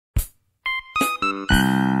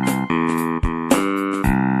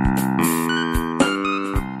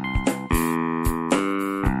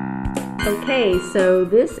so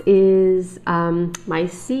this is my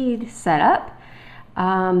seed setup.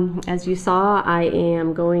 As you saw, I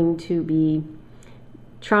am going to be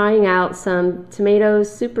trying out some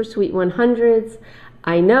tomatoes, super sweet 100s.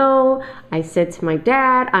 I know, I said to my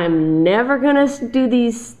dad, I'm never gonna do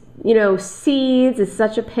these, you know, seeds. It's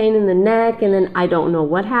such a pain in the neck, and then I don't know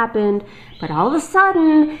what happened, but all of a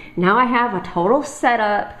sudden, now I have a total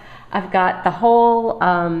setup. I've got the whole,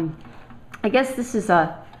 I guess this is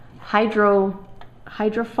a hydro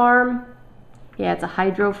farm. Yeah, it's a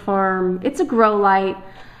hydro farm. It's a grow light.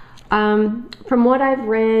 From what I've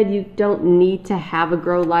read, you don't need to have a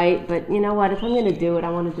grow light, but you know what? If I'm going to do it, I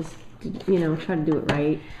want to just, you know, try to do it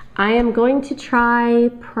right. I am going to try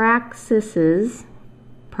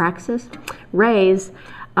Ray's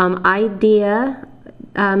idea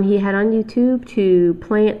he had on YouTube to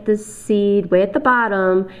plant this seed way at the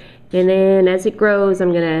bottom, and then as it grows,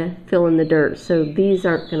 I'm going to fill in the dirt. So these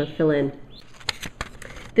aren't going to fill in.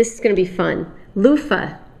 This is going to be fun.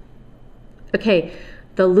 Loofah. Okay,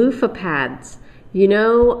 the loofah pads. You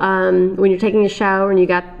know, when you're taking a shower and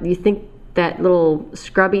you think that little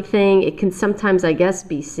scrubby thing, it can sometimes, I guess,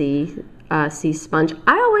 be sea sponge.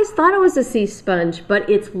 I always thought it was a sea sponge, but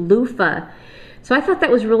it's loofah. So I thought that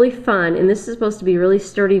was really fun, and this is supposed to be a really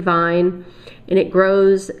sturdy vine, and it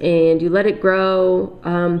grows, and you let it grow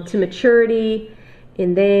to maturity,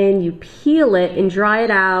 and then you peel it and dry it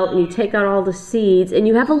out, and you take out all the seeds, and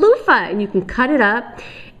you have a loofah, and you can cut it up,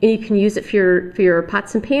 and you can use it for your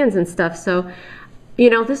pots and pans and stuff. So, you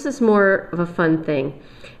know, this is more of a fun thing.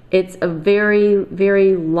 It's a very,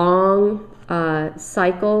 very long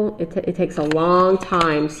cycle. It takes a long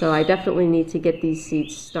time, so I definitely need to get these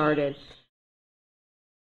seeds started.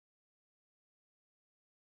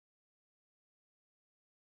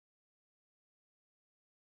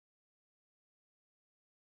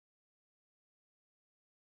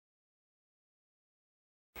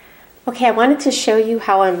 Okay, I wanted to show you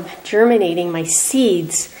how I'm germinating my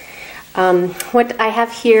seeds. What I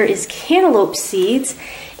have here is cantaloupe seeds,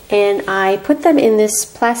 and I put them in this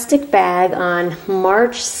plastic bag on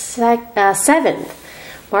March 7th.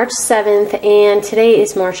 March 7th, and today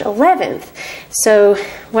is March 11th. So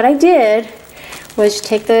what I did was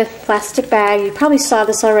take the plastic bag. You probably saw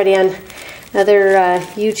this already on other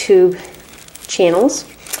YouTube channels.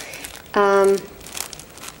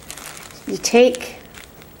 You take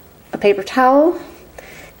a paper towel,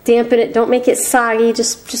 dampen it, don't make it soggy,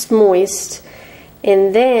 just moist,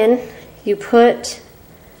 and then you put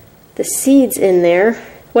the seeds in there.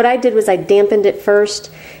 What I did was I dampened it first,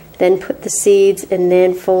 then put the seeds, and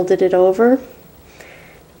then folded it over.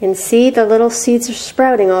 And see, the little seeds are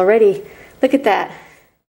sprouting already. Look at that.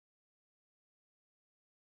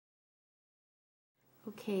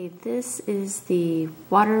 Okay, this is the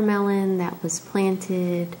watermelon that was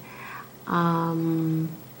planted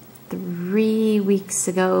 3 weeks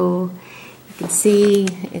ago. You can see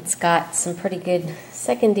it's got some pretty good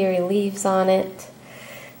secondary leaves on it.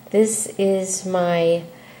 This is my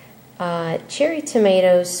cherry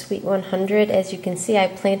tomatoes, sweet 100. As you can see, I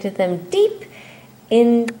planted them deep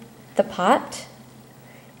in the pot,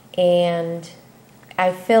 and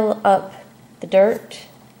I fill up the dirt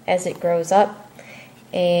as it grows up,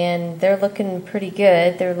 and they're looking pretty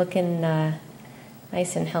good. They're looking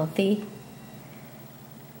nice and healthy.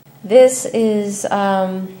 This is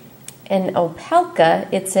an opelka.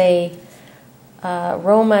 It's a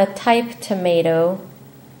Roma type tomato,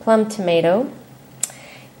 plum tomato.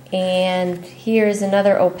 And here's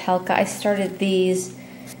another opelka. I started these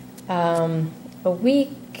a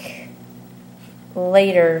week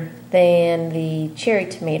later than the cherry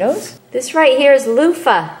tomatoes. This right here is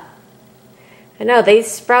loofah. I know, they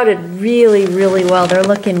sprouted really, really well. They're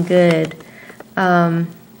looking good.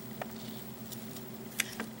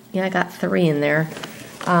 Yeah, I got 3 in there,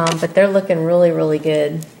 but they're looking really, really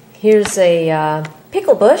good. Here's a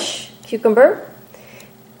pickle bush, cucumber.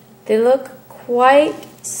 They look quite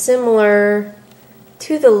similar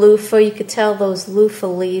to the loofah. You could tell those loofah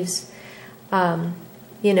leaves,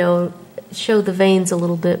 you know, show the veins a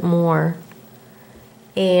little bit more.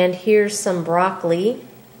 And here's some broccoli.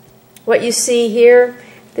 What you see here,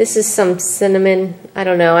 this is some cinnamon. I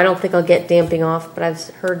don't know, I don't think I'll get damping off, but I've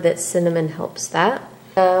heard that cinnamon helps that.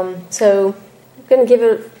 So I'm going to give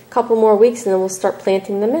it a couple more weeks and then we'll start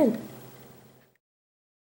planting them in.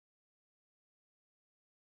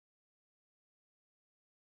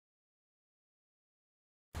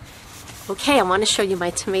 Okay, I want to show you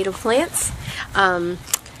my tomato plants.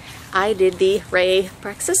 I did the Ray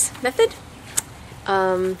Praxis method.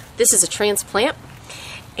 This is a transplant,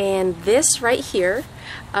 and this right here,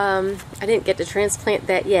 I didn't get to transplant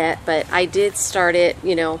that yet, but I did start it,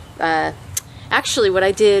 you know, Actually, what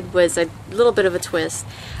I did was a little bit of a twist.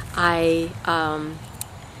 I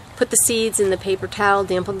put the seeds in the paper towel,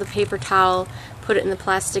 dampened the paper towel, put it in the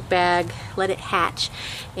plastic bag, let it hatch,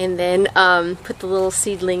 and then put the little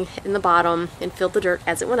seedling in the bottom and filled the dirt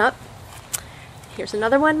as it went up. Here's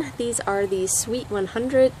another one. These are the Sweet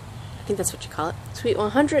 100, I think that's what you call it, Sweet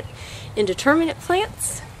 100 indeterminate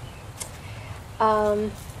plants.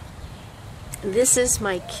 This is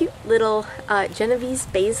my cute little Genovese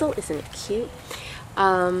basil. Isn't it cute?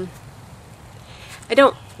 I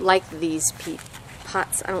don't like these peat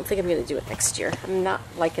pots. I don't think I'm going to do it next year. I'm not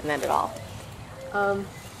liking that at all.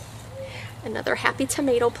 Another happy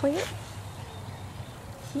tomato plant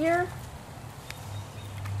here.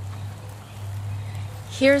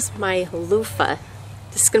 Here's my loofah.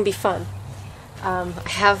 This is going to be fun. I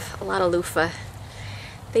have a lot of loofah.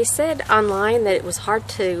 They said online that it was hard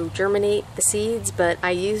to germinate the seeds, but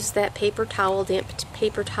I used that paper towel, damp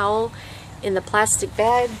paper towel, in the plastic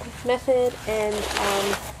bag method, and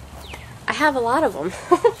I have a lot of them.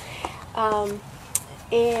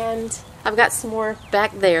 And I've got some more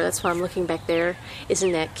back there. That's why I'm looking back there.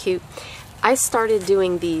 Isn't that cute? I started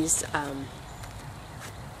doing these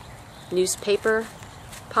newspaper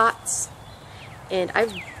pots, and I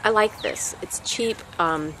like this. It's cheap.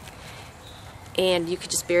 And you could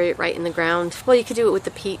just bury it right in the ground. Well, you could do it with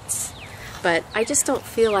the peats, but I just don't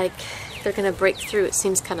feel like they're going to break through. It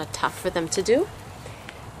seems kind of tough for them to do.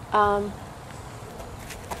 Got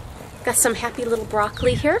some happy little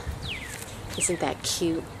broccoli here. Isn't that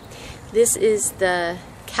cute? This is the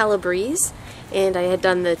Calabrese, and I had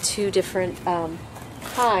done the two different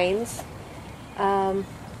kinds. I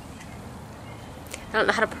don't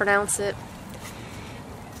know how to pronounce it.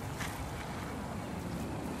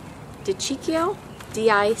 Diciccio,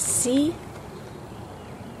 D-I-C-C-I-O.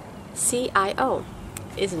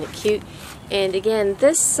 Isn't it cute? And again,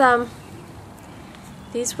 this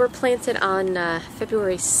these were planted on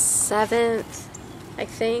February 7th, I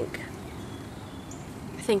think.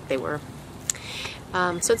 I think they were.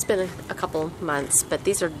 So it's been a couple months, but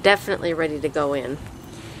these are definitely ready to go in.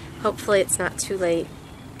 Hopefully it's not too late.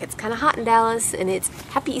 It's kind of hot in Dallas, and it's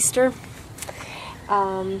Happy Easter.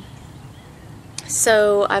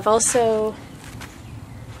 So I've also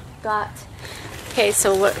got, okay,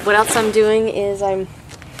 so what else I'm doing is I'm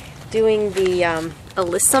doing the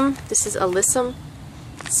alyssum. This is alyssum.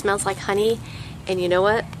 It smells like honey, and you know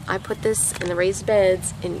what? I put this in the raised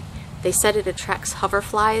beds, and they said it attracts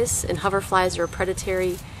hoverflies, and hoverflies are a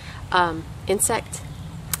predatory insect.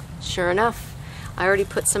 Sure enough, I already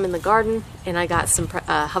put some in the garden, and I got some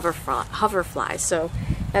hoverflies, so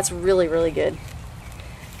that's really, really good.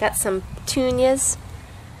 Got some petunias.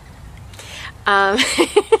 They're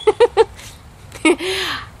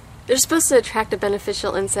supposed to attract a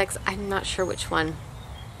beneficial insects. I'm not sure which one.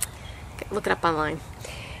 Look it up online.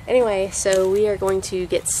 Anyway, so we are going to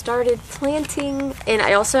get started planting, and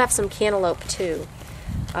I also have some cantaloupe too.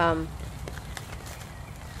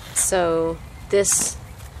 So this,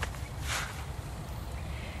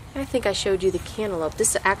 I think I showed you the cantaloupe.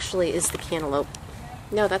 This actually is the cantaloupe.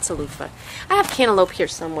 No, that's a loofah. I have cantaloupe here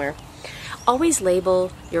somewhere. Always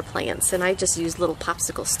label your plants, and I just use little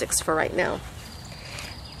popsicle sticks for right now.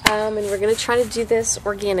 And we're going to try to do this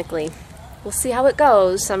organically. We'll see how it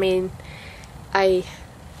goes. I mean, I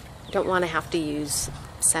don't want to have to use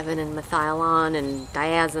 7 and methylon and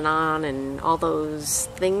diazinon and all those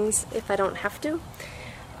things if I don't have to.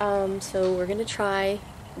 So we're going to try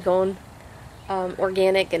going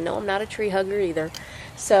organic, and no, I'm not a tree hugger either.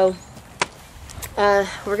 So we're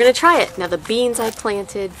going to try it. Now the beans I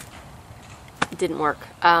planted didn't work.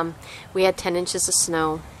 We had 10 inches of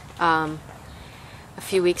snow a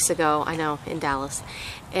few weeks ago, I know, in Dallas.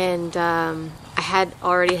 And I had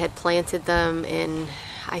already planted them, and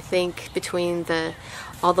I think between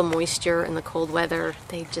all the moisture and the cold weather,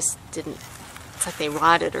 they just didn't, it's like they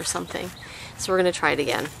rotted or something. So we're going to try it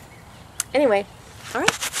again. Anyway,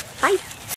 alright, bye.